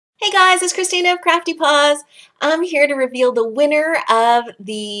Hey guys, it's Kristina of CraftyPaws. I'm here to reveal the winner of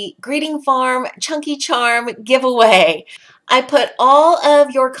the Greeting Farm Chunky Charm giveaway. I put all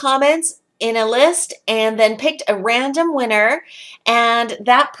of your comments in a list and then picked a random winner, and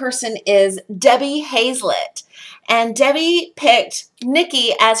that person is Debbie Hazlett. And Debbie picked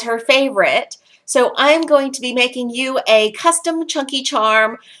Nikki as her favorite, so I'm going to be making you a custom Chunky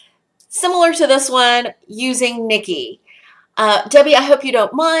Charm similar to this one using Nikki. Debbie, I hope you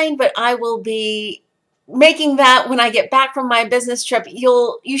don't mind, but I will be making that when I get back from my business trip.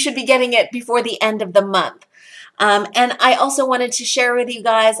 You should be getting it before the end of the month. And I also wanted to share with you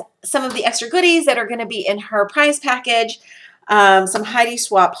guys some of the extra goodies that are going to be in her prize package. Some Heidi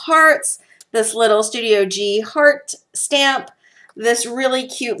Swap hearts, this little Studio G heart stamp, this really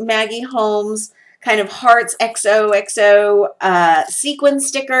cute Maggie Holmes kind of hearts XOXO sequin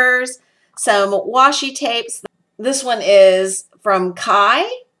stickers, some washi tapes. This one is from Kai,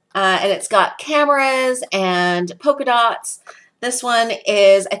 and it's got cameras and polka dots. This one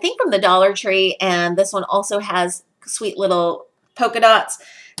is, I think, from the Dollar Tree, and this one also has sweet little polka dots,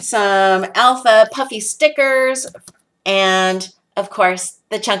 some Alpha puffy stickers, and, of course,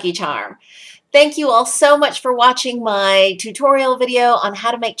 the Chunky Charm. Thank you all so much for watching my tutorial video on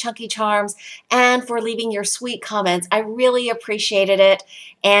how to make Chunky Charms and for leaving your sweet comments. I really appreciated it,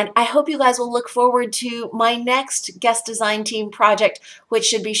 and I hope you guys will look forward to my next guest design team project, which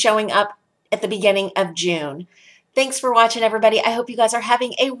should be showing up at the beginning of June. Thanks for watching, everybody. I hope you guys are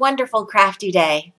having a wonderful crafty day.